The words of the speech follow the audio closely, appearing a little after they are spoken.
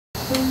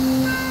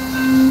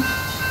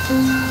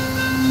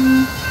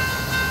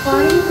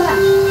Body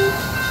left.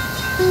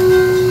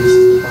 This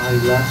is the body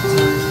left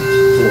turn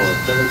for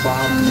Billy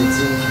Bob,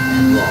 Mitzi,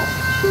 and Rolf.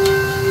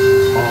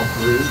 All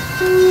three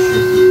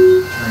should be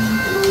turning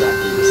at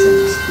exactly the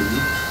same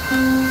speed,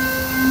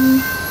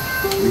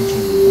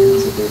 reaching the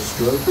ends of their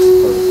strokes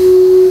both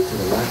to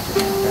the left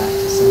and back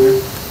to center.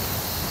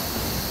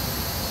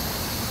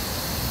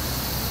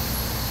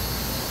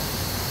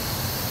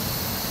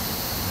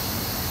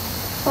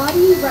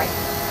 Body right.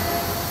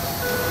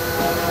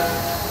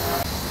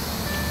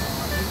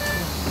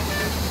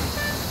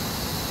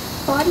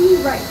 Body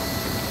right.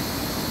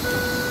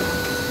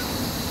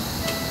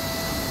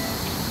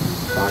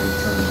 Body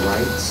turn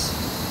rights,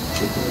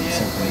 chicken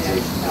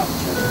synchronization with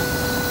each other.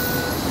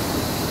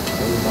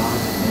 Billy Bob,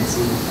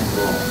 Mitzi, and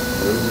Rolf.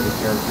 Those are the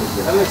characters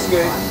that That looks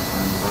good. body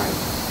turn right.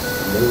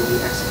 And they will be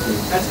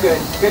executing. That's good.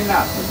 Good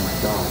enough. As my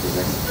dog is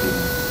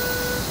executing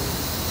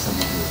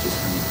someone who is just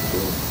coming to the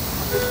building.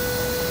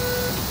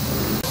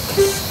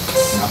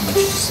 Not much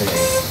to say.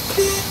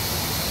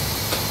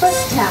 Foot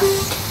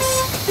taps.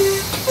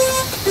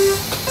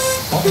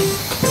 Only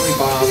Billy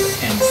Bob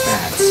and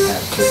Fats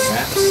have foot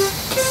taps.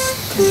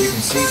 As you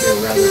can see,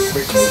 they're rather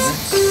quick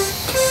movements.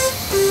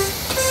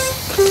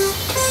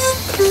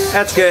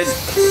 That's good.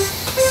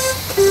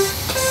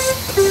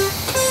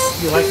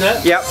 You like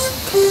that? Yep.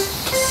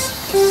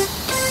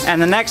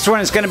 And the next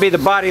one is going to be the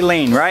body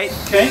lean, right?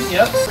 Okay,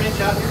 yep. Branch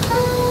out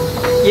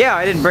here. Yeah,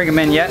 I didn't bring them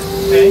in yet.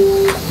 Okay.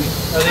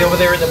 Are they over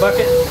there in the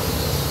bucket?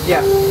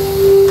 Yeah.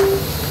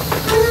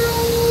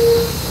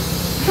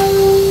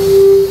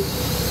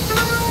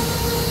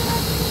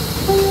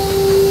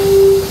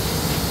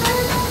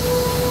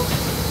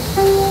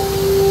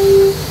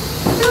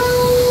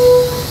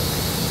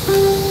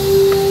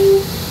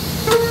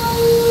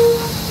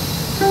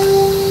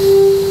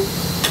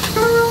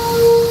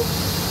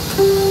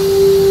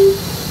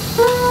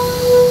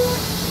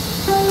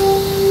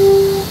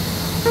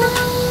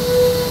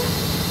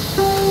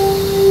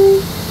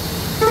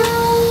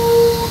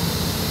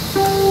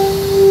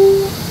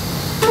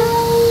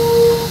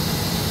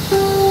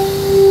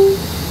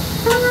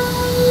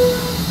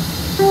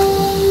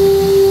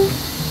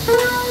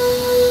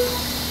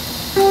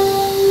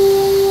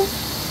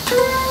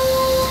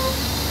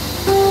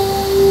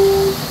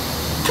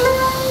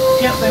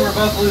 Yep, they were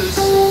both loose.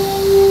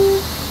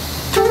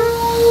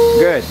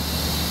 Good.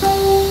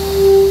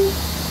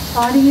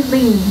 Body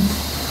lean.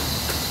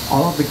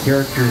 All of the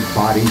characters'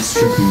 bodies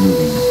should be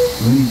moving.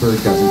 Looney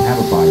Bird doesn't have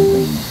a body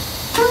lean.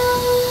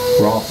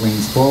 Rolf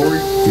leans forward,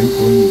 Duke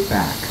leans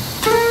back.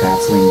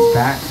 Fats leans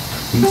back,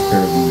 Beach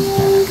Bear leans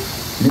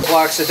back.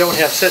 Blocks that don't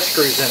have set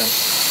screws in them.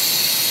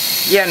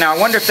 Yeah, now I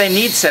wonder if they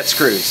need set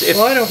screws. If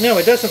Well, I don't know.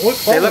 It doesn't look.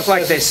 they look almost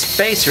like doesn't- they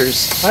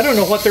spacers. I don't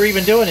know what they're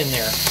even doing in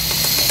there.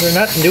 They're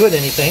not doing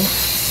anything.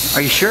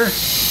 Are you sure?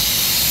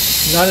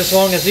 Not as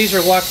long as these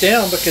are locked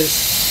down, because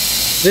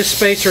this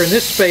spacer and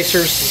this spacer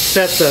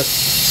set the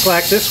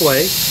slack this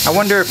way. I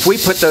wonder if we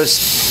put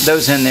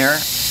those in there,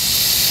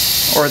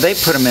 or they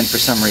put them in for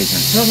some reason.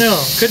 No,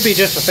 no. Could be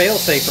just a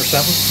fail-safe or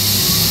something.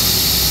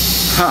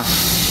 Huh.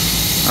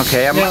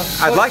 Okay, Now,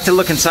 I'd like to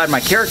look inside my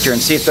character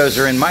and see if those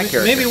are in my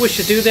character. Maybe we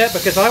should do that,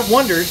 because I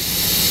wondered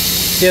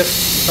if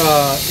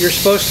you're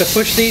supposed to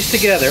push these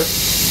together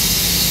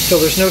so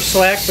there's no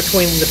slack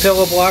between the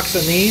pillow blocks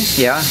and these.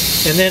 Yeah.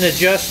 And then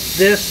adjust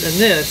this and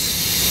this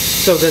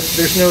so that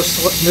there's no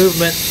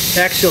movement,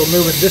 axial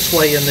movement this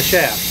way in the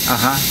shaft.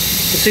 Uh-huh.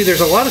 You see,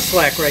 there's a lot of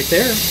slack right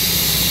there,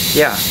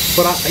 Yeah.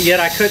 but yet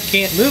I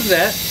can't move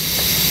that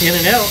in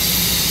and out.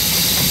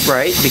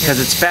 Right,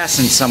 because it's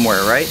fastened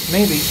somewhere, right?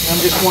 Maybe.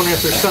 I'm just wondering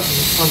if there's something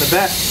on the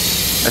back.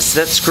 A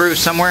set screw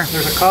somewhere?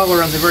 There's a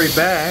collar on the very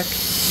back.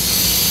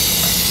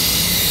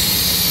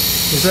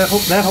 Is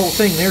that whole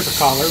thing there's a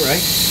collar,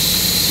 right?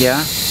 Yeah.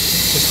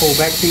 This whole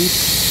back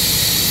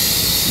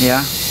piece. Yeah.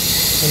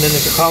 And then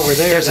there's a collar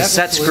there. There's a That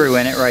set one's screw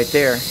loose. in it right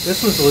there.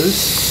 This one's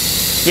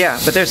loose. Yeah,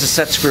 but there's a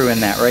set screw in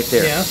that right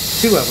there. Yeah,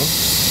 two of them.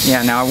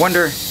 Yeah, now I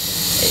wonder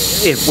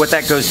if what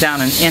that goes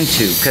down and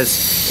into,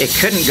 because it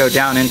couldn't go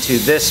down into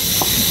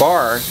this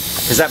bar,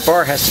 because that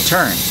bar has to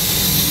turn.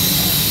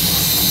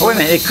 Oh, wait a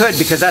minute, it could,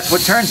 because that's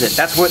what turns it.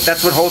 That's what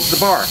holds the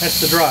bar.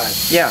 That's the drive.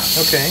 Yeah.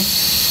 Okay.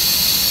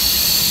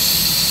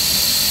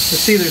 But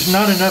see, there's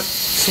not enough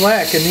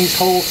slack in these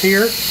holes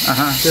here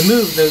to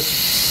move those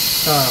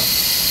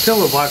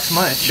pillow blocks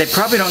much. They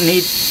probably don't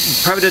need,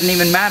 probably doesn't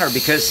even matter,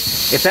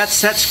 because if that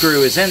set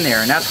screw is in there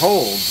and that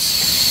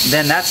holds,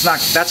 then that's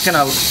going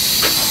to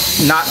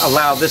not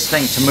allow this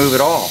thing to move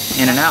at all,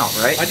 in and out,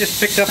 right? I just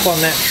picked up on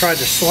that and tried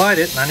to slide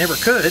it, and I never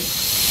could.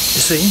 You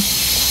see?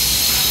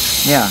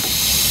 Yeah.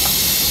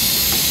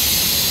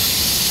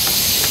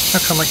 How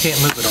come I can't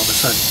move it all of a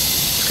sudden?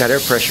 It's got air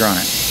pressure on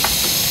it.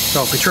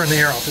 So if we turn the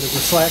air off, it'll go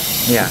slack?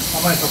 Yeah.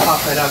 I might as well pop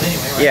that out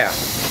anyway, right? Yeah.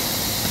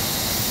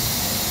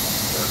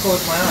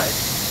 Close my eyes.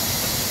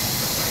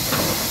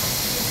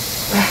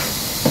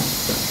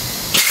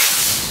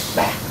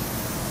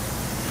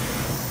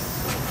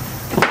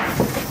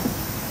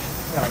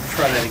 Now,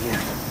 try that again.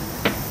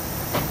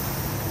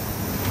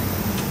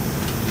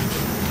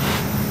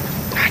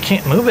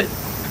 can't move it.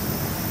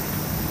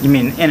 You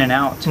mean in and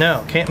out?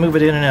 No, can't move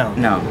it in and out.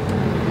 No.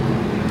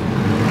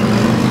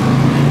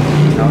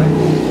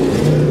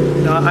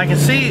 Now, I can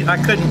see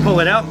I couldn't pull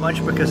it out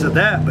much because of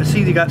that, but see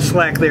you got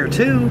slack there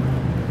too.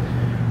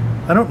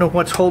 I don't know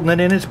what's holding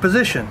it in its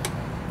position.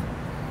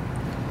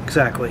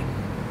 Exactly.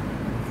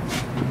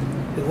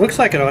 It looks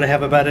like it ought to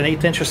have about an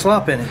 1/8 inch of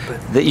slop in it,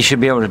 but That you should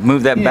be able to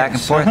move that back and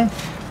yes,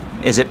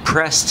 forth? Is it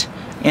pressed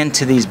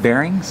into these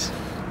bearings?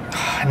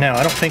 no,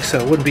 I don't think so.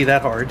 It wouldn't be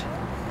that hard.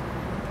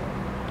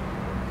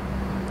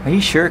 Are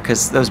you sure?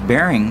 Because those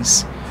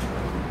bearings,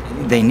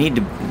 they need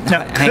to...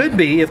 Now, it could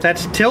be if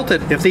that's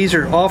tilted, if these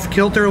are off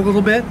kilter a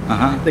little bit,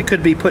 they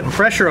could be putting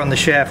pressure on the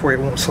shaft where it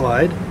won't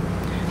slide.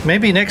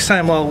 Maybe next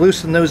time I'll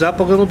loosen those up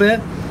a little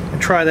bit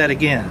and try that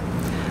again.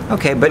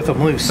 Okay, With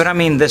them loose. but I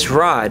mean, this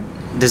rod,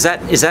 is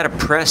that a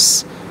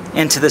press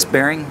into this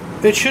bearing?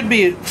 It should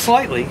be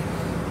slightly.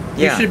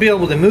 Yeah. You should be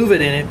able to move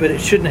it in it, but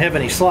it shouldn't have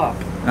any slop.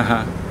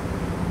 Uh-huh.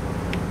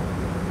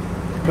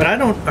 But I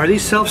don't, are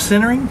these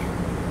self-centering?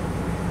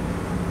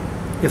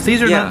 If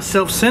these are Yeah. not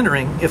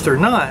self-centering, if they're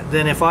not,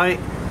 then if I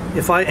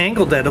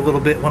angled that a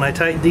little bit, when I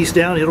tighten these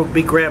down, it'll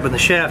be grabbing the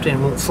shaft and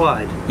it won't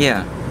slide.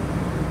 Yeah.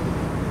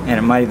 And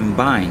it might even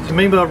bind. So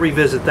maybe I'll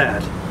revisit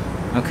that.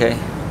 Okay.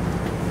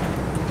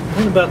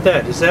 What about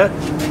that? Is that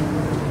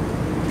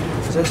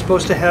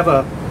supposed to have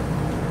a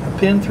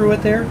pin through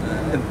it there?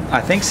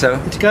 I think so.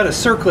 It's got a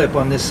circlip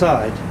on this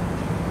side.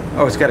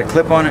 Oh, it's got a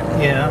clip on it?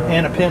 Yeah,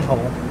 and a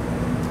pinhole.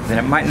 Then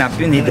it might not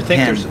need And the I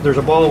think pin. there's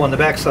a ball on the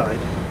back side.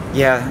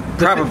 Yeah,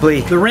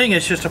 probably. The ring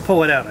is just to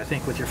pull it out, I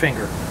think, with your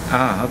finger.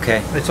 Ah,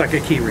 okay. It's like a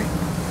key ring,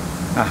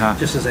 Uh-huh.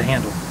 just as a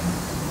handle.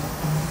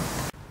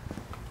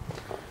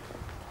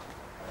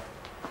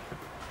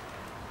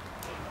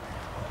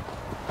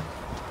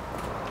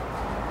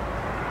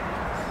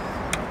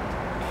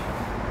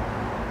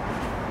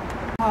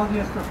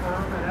 Polyester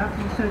fur, but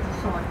after you said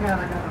it's like that,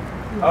 I got to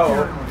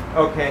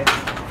Oh, okay.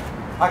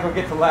 I'll go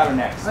get the ladder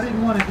next. I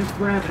didn't want to just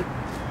grab it.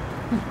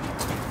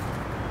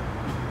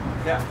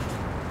 Yeah.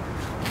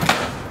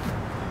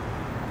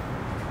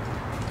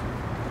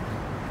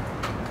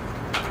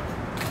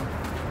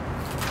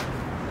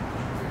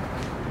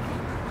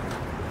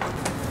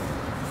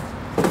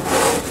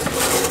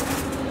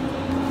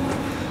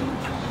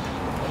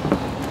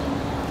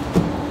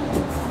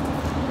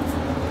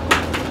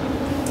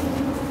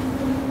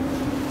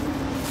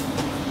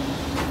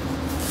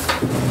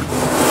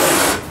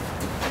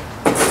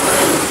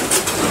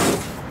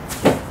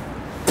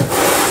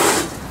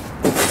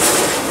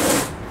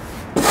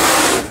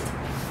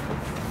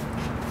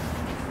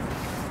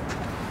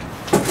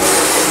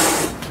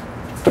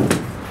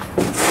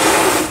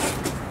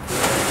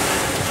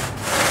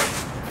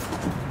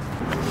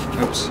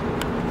 Oops.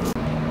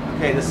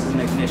 Okay, this is an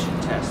ignition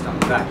test on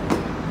the back.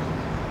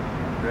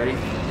 Ready?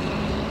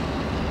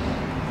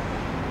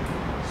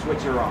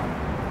 Switch her on.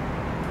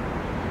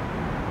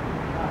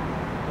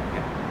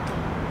 Okay.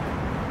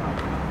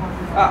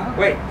 Ah,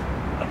 wait.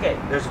 Okay,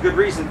 there's a good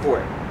reason for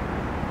it.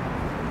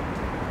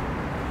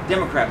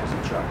 Democrat was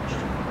in charge.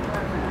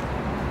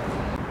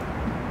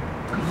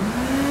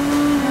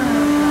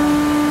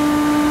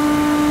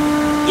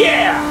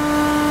 Yeah!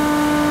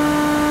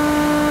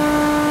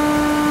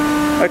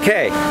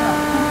 Okay.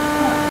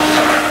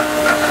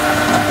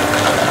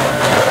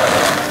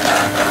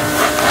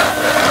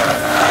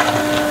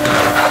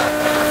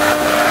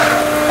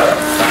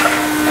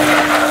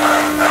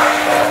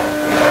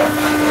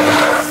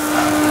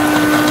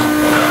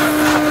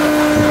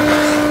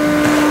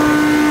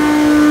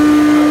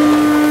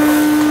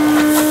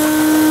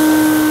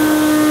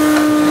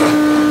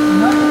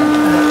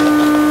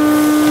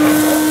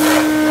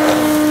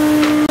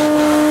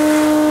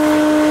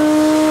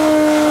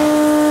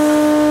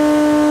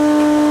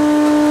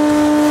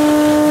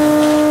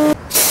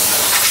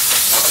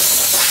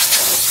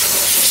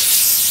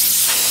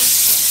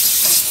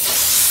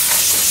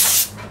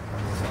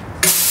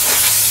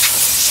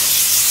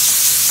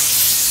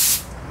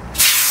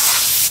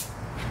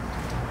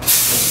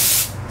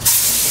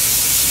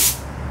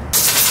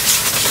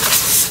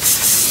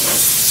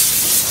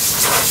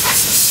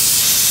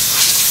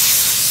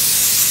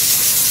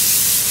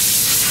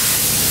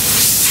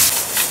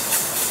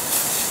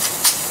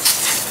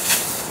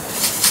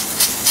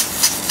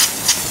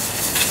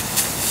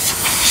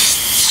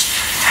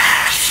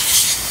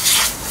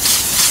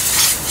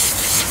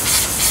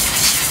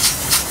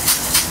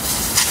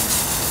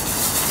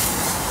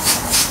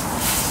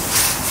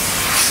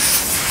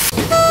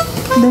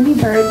 Looney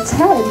Bird's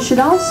head should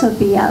also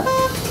be up.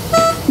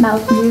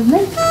 Mouth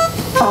movement.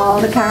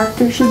 All the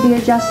characters should be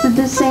adjusted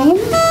the same.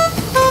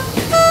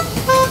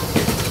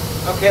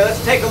 Okay,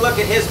 let's take a look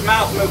at his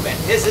mouth movement.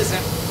 His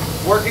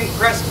isn't working.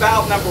 Press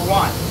valve number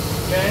 1.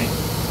 Okay.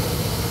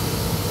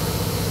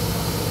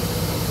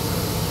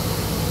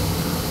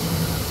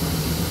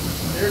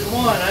 There's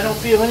one. I don't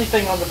feel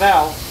anything on the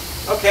valve.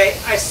 Okay,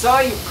 I saw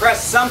you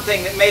press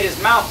something that made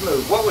his mouth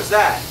move. What was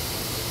that?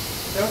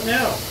 Don't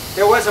know.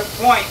 There was a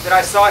point that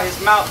I saw his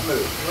mouth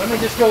move. Let me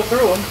just go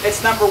through them.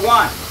 It's number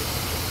 1.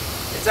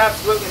 It's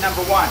absolutely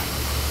number 1.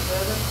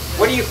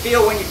 What do you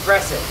feel when you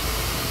press it?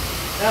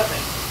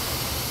 Nothing.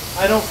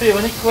 I don't feel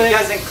any click. It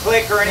doesn't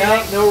click or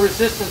anything? No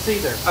resistance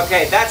either.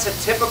 Okay, that's a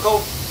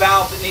typical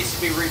valve that needs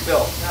to be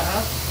rebuilt.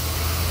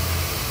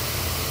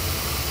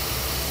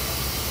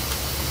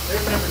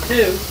 There's number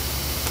 2.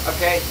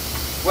 Okay,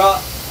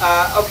 well,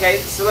 okay,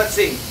 so let's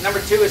see.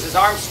 Number 2 is his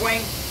arm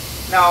swing.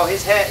 No,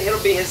 his head,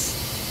 it'll be his,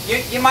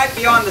 you might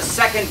be on the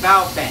second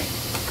valve bank.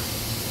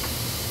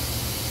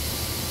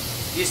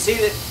 You see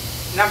that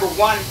number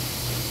 1,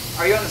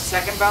 are you on the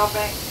second valve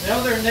bank?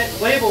 No, they're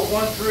labeled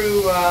 1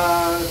 through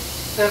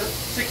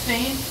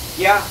 16?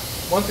 Yeah.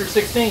 1 through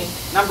 16.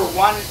 Number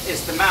 1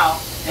 is the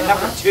mouth, and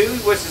number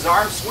 2 was his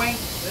arm swing.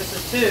 This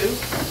is 2.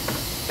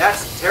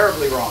 That's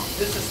terribly wrong.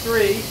 This is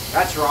 3.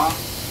 That's wrong.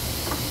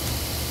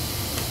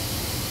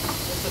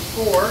 This is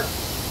 4.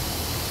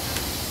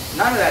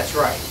 None of that's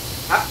right.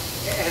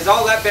 Has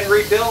all that been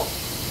rebuilt?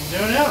 No.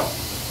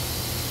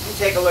 Let me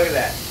take a look at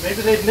that.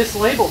 Maybe they've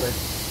mislabeled it.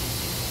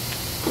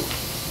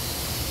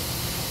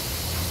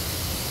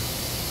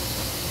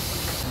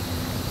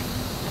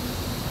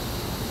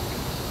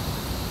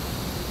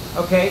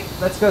 Okay,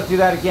 let's go through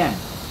that again.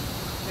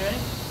 Okay.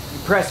 You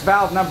press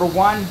valve number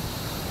 1.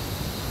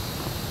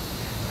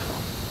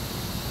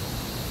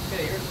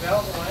 Okay, here's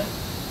valve 1.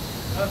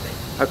 Nothing.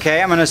 Okay,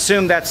 I'm going to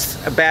assume that's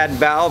a bad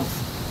valve.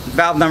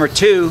 Valve number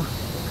 2. 2.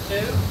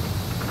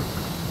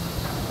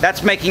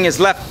 That's making his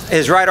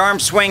right arm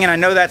swing, and I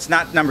know that's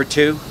not number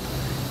 2.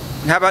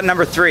 How about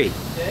number 3?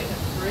 Okay,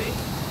 number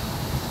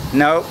 3.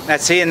 No,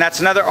 and that's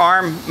another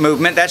arm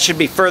movement. That should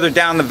be further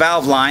down the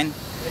valve line.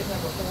 Okay,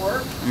 number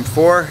 4. Number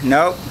 4,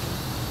 no.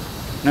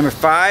 Number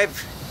 5.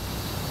 5.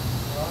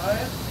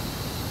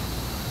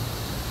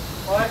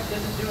 5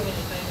 doesn't do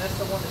anything. That's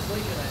the one that's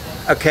leaking, I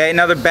think. Okay,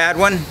 another bad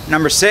one.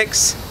 Number 6.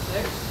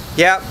 6.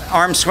 Yep,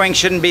 arm swing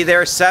shouldn't be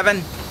there.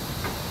 7.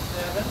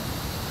 7.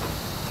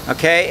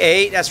 Okay,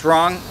 8, that's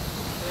wrong. 8.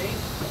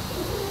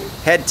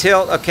 Head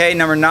tilt, okay,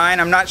 number 9.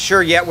 I'm not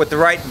sure yet what the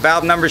right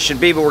valve number should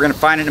be, but we're going to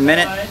find it in a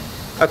minute. 9.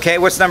 Okay,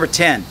 what's number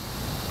 10? 10.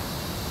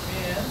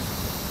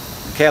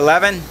 Okay,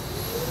 11.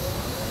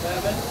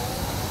 11.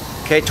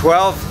 Okay, 12.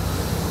 12.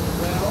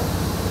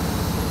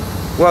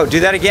 Whoa, do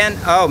that again?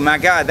 Oh my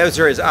God, those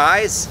are his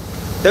eyes?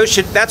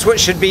 That's what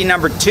should be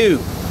number 2.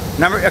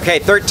 Okay,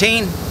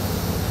 13.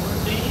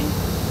 14.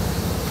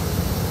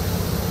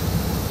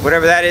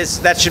 Whatever that is,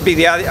 that should be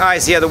the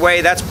eyes the other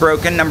way. That's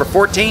broken. Number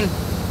 14.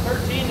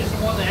 13 is the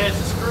one that has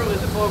the screw in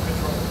the flow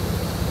control.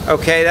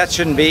 Okay, that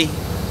shouldn't be.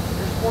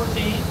 Here's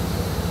 14.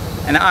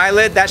 An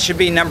eyelid, that should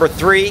be number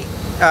 3.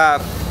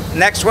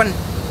 Next one.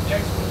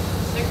 Next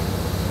one's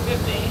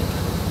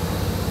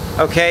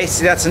 15. Okay,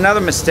 see, that's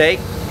another mistake.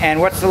 And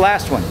what's the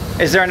last one?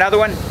 Is there another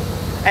one?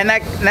 And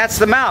that's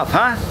the mouth,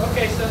 huh?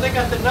 Okay, so they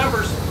got the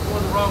numbers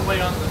going the wrong way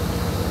on the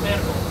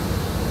manifold.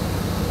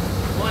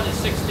 1 is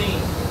 16.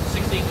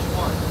 16 is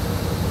 1.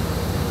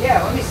 Yeah,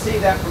 let me see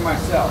that for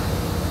myself.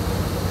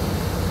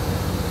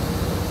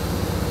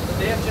 But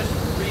they have just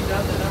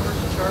redone the numbers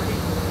in Sharpie.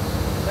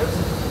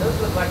 Those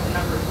look like the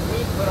numbers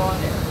we put on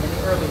there in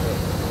the early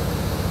days.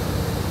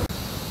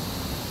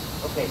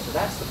 Okay, so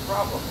that's the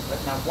problem.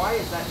 But now, why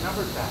is that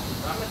numbered backwards?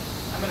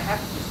 I'm gonna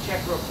have to just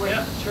check real quick.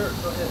 Yeah, sure.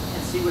 Go ahead.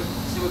 And see what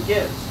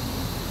gives.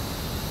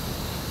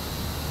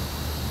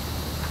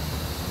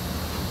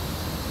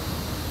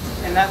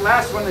 And that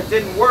last one that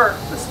didn't work,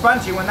 the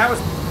spongy one, that was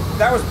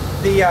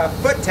the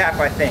foot tap,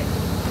 I think.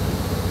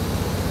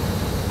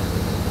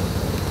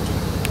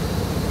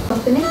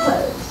 Open and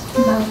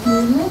close. Mouth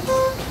movement.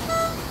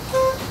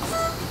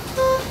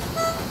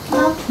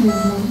 Mouth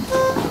movement.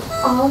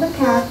 All the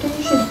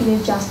characters should be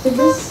adjusted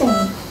the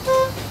same.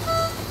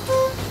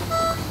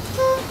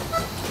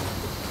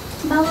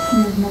 Mouth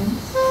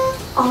movements.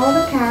 All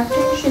the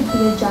characters should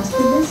be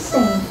adjusted the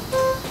same.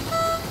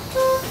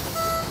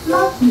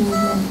 Mouth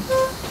movements.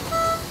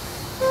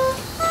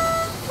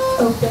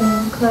 Open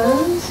and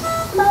close.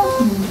 Mouth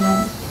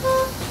movement.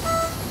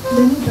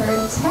 Looney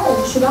Bird's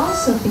head should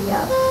also be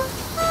up.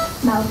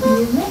 Mouth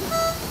movement.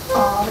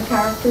 All the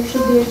characters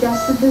should be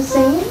adjusted the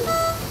same.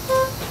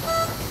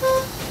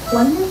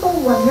 Wonderful,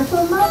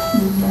 wonderful mouth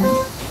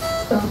movement.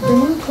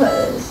 Open and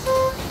close.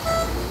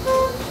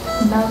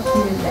 Mouth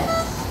movements.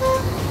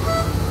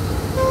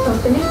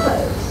 Open and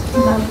close.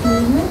 Mouth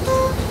movements.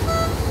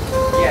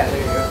 Yeah, there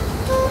you go.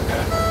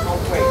 Okay. Oh,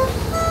 wait.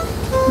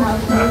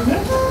 Mouth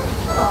movement.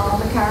 All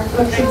the characters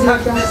Okay, should be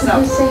tuck adjusted this the up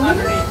same.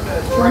 underneath the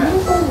dress.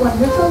 Wonderful,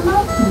 wonderful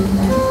mouth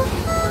movement.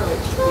 Really, it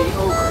should be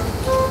over.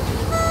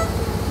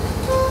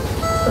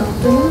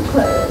 Open and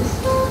close.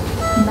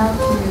 Mouth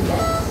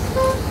movements.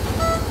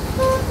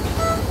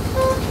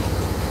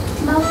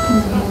 Mouth I don't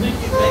movements. think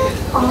you make it.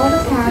 All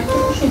the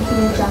characters should be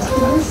adjusted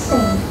the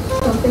same.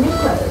 Open and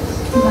close.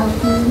 Mouth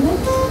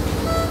movements.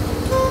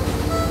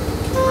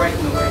 Right in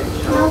the way of the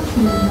shot. Mouth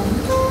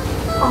movements.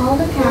 All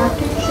the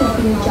characters should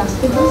be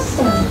adjusted the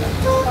same.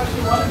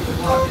 Actually, why don't you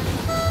block it?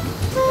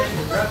 Take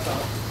the dress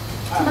off.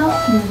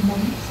 Mouth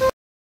movements.